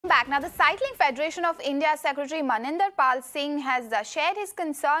Now, the Cycling Federation of India Secretary Maninder Pal Singh has shared his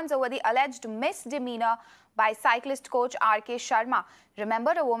concerns over the alleged misdemeanor by cyclist coach RK Sharma.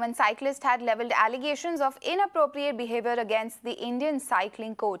 Remember, a woman cyclist had levelled allegations of inappropriate behaviour against the Indian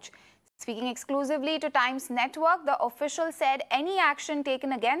cycling coach. Speaking exclusively to Times Network, the official said any action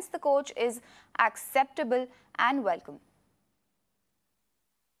taken against the coach is acceptable and welcome.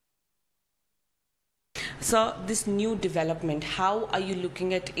 Sir, this new development, how are you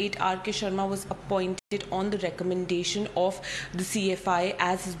looking at it? RK Sharma was appointed on the recommendation of the CFI,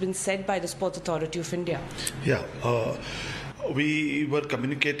 as has been said by the Sports Authority of India. Yeah, we were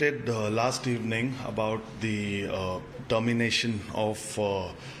communicated last evening about the termination of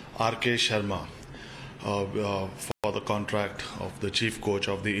RK Sharma for the contract of the chief coach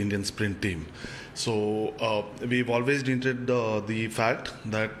of the Indian sprint team. So we've always noted the fact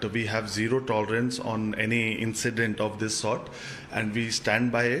that we have zero tolerance on any incident of this sort, and we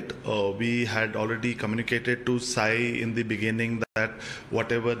stand by it. We had already communicated to Sai in the beginning that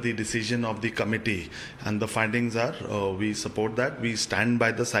whatever the decision of the committee and the findings are, we support that. We stand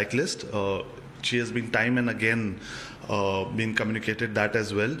by the cyclist. She has been time and again been communicated that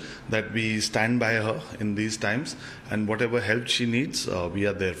as well, that we stand by her in these times, and whatever help she needs, we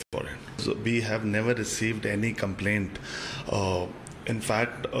are there for it. So we have never received any complaint. In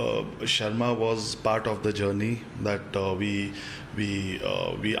fact, Sharma was part of the journey that we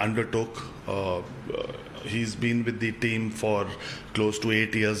undertook. He's been with the team for close to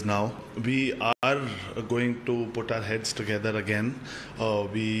 8 years now. We are going to put our heads together again.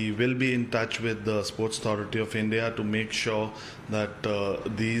 We will be in touch with the Sports Authority of India to make sure that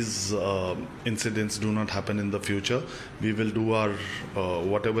these incidents do not happen in the future. We will do our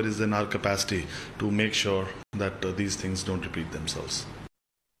whatever is in our capacity to make sure that these things don't repeat themselves.